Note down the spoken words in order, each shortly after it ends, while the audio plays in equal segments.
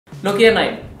Nokia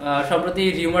 9 সম্প্রতি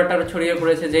রিউমারটা ছড়িয়ে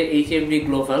পড়েছে যে এইচএমডি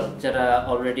গ্লোবাল যারা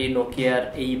অলরেডি নোকিয়ার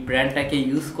এই ব্র্যান্ডটাকে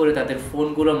ইউজ করে তাদের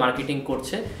ফোনগুলো মার্কেটিং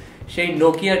করছে সেই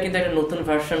নোকিয়ার কিন্তু একটা নতুন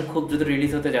ভার্সন খুব দ্রুত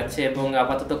রিলিজ হতে যাচ্ছে এবং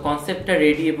আপাতত কনসেপ্টটা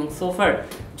রেডি এবং সোফার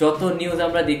যত নিউজ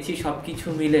আমরা দেখছি সবকিছু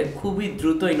মিলে খুবই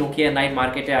দ্রুতই নোকিয়া 9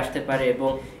 মার্কেটে আসতে পারে এবং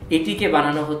এটিকে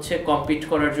বানানো হচ্ছে কম্পিট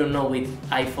করার জন্য with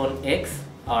iPhone x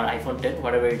R iPhone 10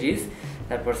 whatever it is,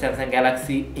 তারপর স্যামসাং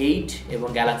গ্যালাক্সি 8 এবং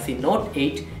গ্যালাক্সি নোট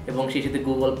 8 এবং সেই সাথে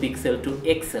গুগল পিক্সেল 2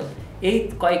 এক্সেল এই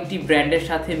কয়েকটি ব্র্যান্ডের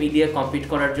সাথে মিলিয়ে কম্পিট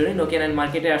করার জন্য নোকিয়া 9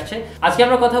 মার্কেটে আসছে। আজকে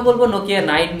আমরা কথা বলবো নোকিয়া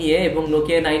 9 নিয়ে এবং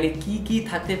নোকিয়া 9 এ কি কি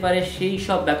থাকতে পারে সেই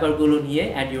সব ব্যাপারগুলো নিয়ে।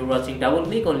 And your watching double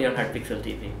click only on HardPixel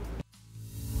TV.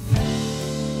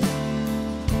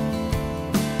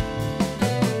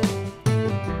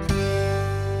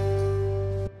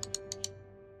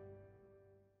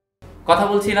 কথা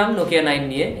বলছিলাম নোকিয়া 9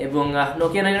 নিয়ে এবং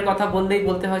নোকিয়া 9 এর কথা বললেই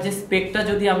বলতে হয় যে স্পেকটা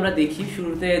যদি আমরা দেখি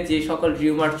শুরুতে যে সকল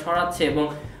রিউমার ছড়াচ্ছে এবং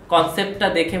কনসেপ্টটা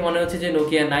দেখে মনে হচ্ছে যে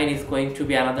Nokia 9 is going to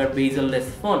B another bezel-less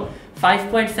phone,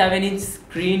 5.7 inch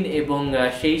screen এবং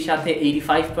সেই সাথে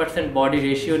 85% বডি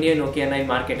রেশিও নিয়ে নোকিয়া 9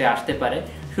 মার্কেটে আসতে পারে।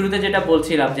 শুরুতে যেটা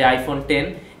বলছিলাম যে আইফোন 10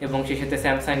 এবং সেই সাথে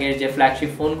স্যামসাং এর যে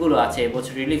ফ্ল্যাগশিপ ফোনগুলো আছে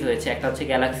এবছর রিলিজ হয়েছে, একটা হচ্ছে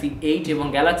গ্যালাক্সি 8 এবং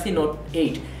গ্যালাক্সি নোট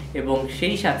 8 এবং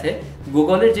সেই সাথে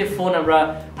গুগলের যে ফোন আমরা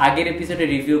আগের এপিসোডে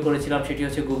রিভিউ করেছিলাম সেটি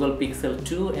হচ্ছে গুগল পিক্সেল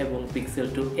 2 এবং পিক্সেল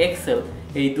 2 এক্সেল।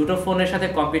 এই দুটো ফোনের সাথে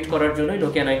কম্পিট করার জন্যই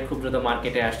নোকিয়া 9 খুব দ্রুত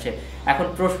মার্কেটে আসছে। এখন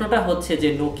প্রশ্নটা হচ্ছে যে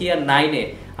নোকিয়া 9 এ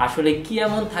আসলে কি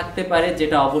এমন থাকতে পারে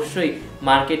যেটা অবশ্যই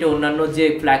মার্কেটে অন্যান্য যে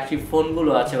ফ্ল্যাগশিপ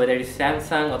ফোনগুলো আছে ওয়েদার ইট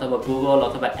স্যামসাং অথবা গুগল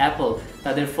অথবা অ্যাপল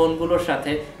তাদের ফোনগুলোর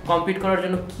সাথে কম্পিট করার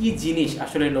জন্য কি জিনিস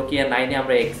আসলে নোকিয়া 9 এ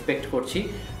আমরা এক্সপেক্ট করছি।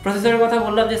 প্রসেসরের কথা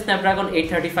বললাম যে স্ন্যাপড্রাগন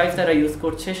 835 তারা ইউজ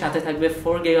করছে, সাথে থাকবে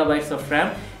 4 GB অফ র্যাম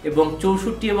এবং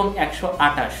 64 এবং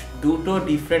 128 দুটো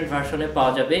ডিফারেন্ট ভার্সনে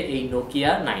পাওয়া যাবে এই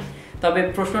নোকিয়া 9। তবে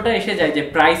প্রশ্নটা এসে যায় যে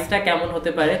প্রাইসটা কেমন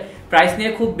হতে পারে। প্রাইস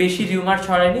নিয়ে খুব বেশি রিউমার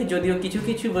ছড়ায়নি, যদিও কিছু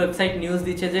কিছু ওয়েবসাইট নিউজ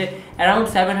দিচ্ছে যে অ্যারাউন্ড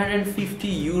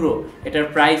 750 ইউরো এটার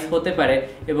প্রাইস হতে পারে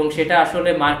এবং সেটা আসলে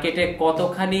মার্কেটে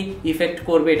কতখানি ইফেক্ট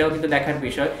করবে এটাও কিন্তু দেখার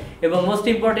বিষয়। এবং মোস্ট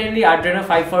ইম্পর্টেন্টলি Adreno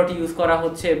 540 ইউজ করা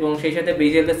হচ্ছে এবং সেই সাথে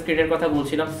বেজেললেস স্ক্রিনের কথা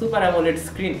বলছিলাম, সুপার অ্যামোলেড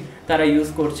স্ক্রিন তারা ইউজ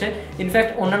করছে।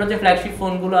 ইনফ্যাক্ট অন্যান্য যে ফ্ল্যাগশিপ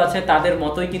ফোনগুলো আছে তাদের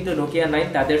মতোই কিন্তু নোকিয়া 9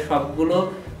 তাদের সবগুলো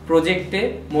প্রজেক্টে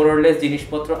মোরলেস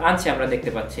জিনিসপত্র আনছে আমরা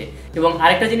দেখতে পাচ্ছি। এবং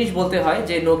আরেকটা জিনিস বলতে হয়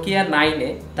যে নোকিয়া 9 এ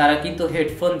তারা কিন্তু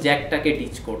হেডফোন জ্যাকটাকে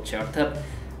ডিচ করছে, অর্থাৎ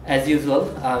as usual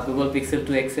Google pixel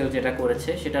 2 Excel যেটা করেছে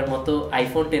সেটার মতো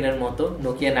আইফোন 10 এর মতো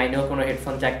নোকিয়া 9 এও কোনো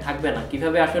হেডফোন জ্যাক থাকবে না।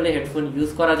 কিভাবে আসলে হেডফোন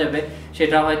ইউজ করা যাবে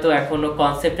সেটা হয়তো এখনো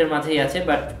কনসেপ্টের মাঝেই আছে,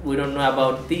 but we don't know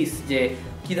about this যে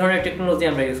কি ধরনের টেকনোলজি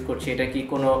আমরা ইউজ করছি। এটা কি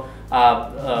কোনো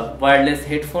ওয়্যারলেস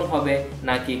হেডফোন হবে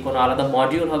নাকি কোনো আলাদা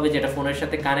মডিউল হবে যেটা ফোনের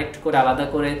সাথে কানেক্ট করে আলাদা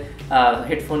করে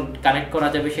হেডফোন কানেক্ট করা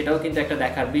যাবে, সেটাও কিন্তু একটা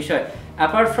দেখার বিষয়।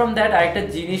 অ্যাপার্ট ফ্রম দ্যাট আরেকটা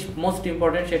জিনিস মোস্ট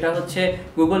ইম্পর্টেন্ট সেটা হচ্ছে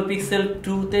গুগল পিক্সেল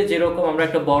 2 তে যেরকম আমরা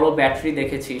একটা বড় ব্যাটারি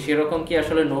দেখেছি সেরকম কি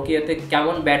আসলে নোকিয়াতে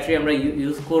কেমন ব্যাটারি আমরা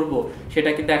ইউজ করব সেটা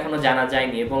কিন্তু এখনো জানা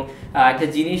যায়নি। এবং একটা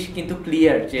জিনিস কিন্তু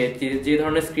ক্লিয়ার যে যে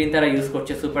ধরনের স্ক্রিন তারা ইউজ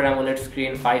করছে super AMOLED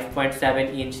screen 5.7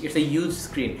 inch, it's a huge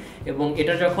screen এবং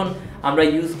এটা যখন আমরা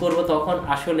ইউজ করব তখন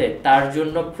আসলে তার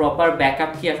জন্য প্রপার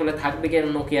ব্যাকআপ কি আসলে থাকবে কিনা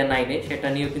নোকিয়া 9 এ সেটা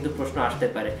নিয়েও কিন্তু প্রশ্ন আসতে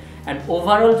পারে। অ্যান্ড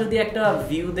ওভারঅল যদি একটা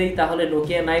ভিউ দেই তাহলে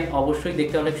নোকিয়া 9 অবশ্যই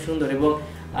দেখতে অনেক সুন্দর এবং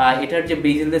এটার যে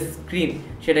বেজেললেস স্ক্রিন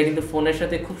সেটা কিন্তু ফোনের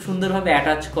সাথে খুব সুন্দরভাবে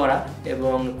অ্যাটাচ করা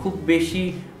এবং খুব বেশি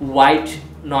ওয়াইড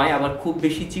নয় আবার খুব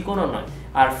বেশি চিকনও নয়।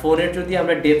 আর ফোনের যদি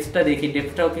আমরা ডেপথটা দেখি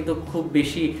ডেপথটাও কিন্তু খুব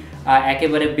বেশি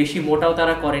একেবারে বেশি মোটাও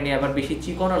তারা করেনি আবার বেশি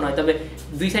চিকনও নয়, তবে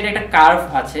দুই সাইডে একটা কার্ভ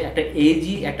আছে, একটা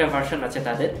এজি একটা ভার্সন আছে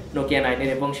তাদের নোকিয়া 9 এর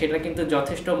এবং সেটা কিন্তু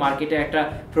যথেষ্ট মার্কেটে একটা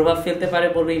প্রভাব ফেলতে পারে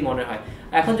বলেই মনে হয়।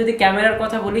 এখন যদি ক্যামেরার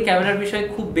কথা বলি, ক্যামেরার বিষয়ে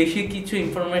খুব বেশি কিছু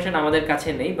ইনফরমেশন আমাদের কাছে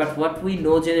নেই, বাট হোয়াট উই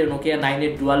নো যে নোকিয়া 9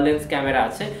 এর ডুয়াল লেন্স ক্যামেরা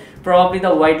আছে, প্রবাবলি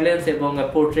দ্য ওয়াইড লেন্স এবং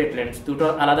পোর্ট্রেট লেন্স দুটো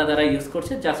আলাদা তারা ইউজ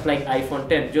করছে জাস্ট লাইক আইফোন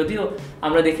 10। যদিও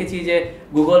আমরা দেখেছি যে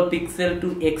গুগল পিক্সেল 2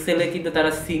 এক্সেলে কিন্তু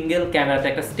তারা সিঙ্গেল ক্যামেরাতে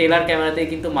একটা স্টেলার ক্যামেরাতেই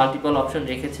কিন্তু মাল্টিপল অপশন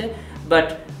রেখেছে, বাট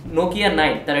নোকিয়া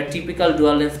 9 তারা টিপিক্যাল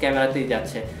ডুয়াল লেন্স ক্যামেরাতেই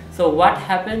যাচ্ছে। সো হোয়াট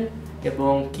হ্যাপেন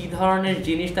এবং কি ধরনের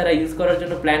জিনিস তারা ইউজ করার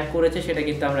জন্য প্ল্যান করেছে সেটা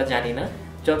কিন্তু আমরা জানি না।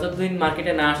 যতদিন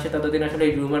মার্কেটে না আসছে ততদিন আসলে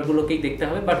এই রুমারগুলোকেই দেখতে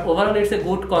হবে, but overall it's a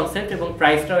good concept এবং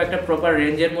প্রাইসটাও একটা প্রপার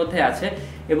রেঞ্জের মধ্যে আছে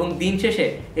এবং দিন শেষে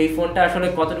এই ফোনটা আসলে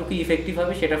কতটুকু ইফেক্টিভ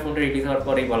হবে সেটা ফোনটা রিলিজ হওয়ার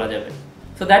পরেই বলা যাবে।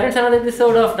 So that is another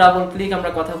episode of double click.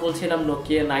 আমরা কথা বলছিলাম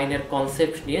নোকিয়া 9 এর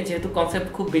কনসেপ্ট নিয়ে, যেহেতু কনসেপ্ট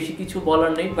খুব বেশি কিছু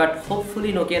বলার নেই, বাট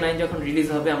হোপফুলি নোকিয়া 9 যখন রিলিজ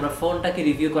হবে আমরা ফোনটাকে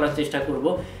রিভিউ করার চেষ্টা করব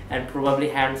অ্যান্ড প্রবাবলি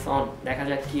হ্যান্ডস অন দেখা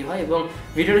যাক কি হয়। এবং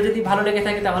ভিডিওটা যদি ভালো লেগে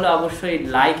থাকে তাহলে অবশ্যই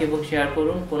লাইক এবং শেয়ার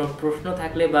করুন। কোনো প্রশ্ন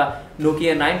থাকলে বা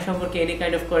নোকিয়া 9 সম্পর্কে এনি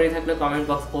কাইন্ড অফ কোয়ারি থাকলে কমেন্ট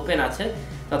বক্স ওপেন আছে।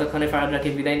 ততক্ষণে ফারাদ রাখি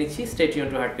বিদায় নিচ্ছি। Stay tune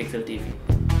two HardPixel TV.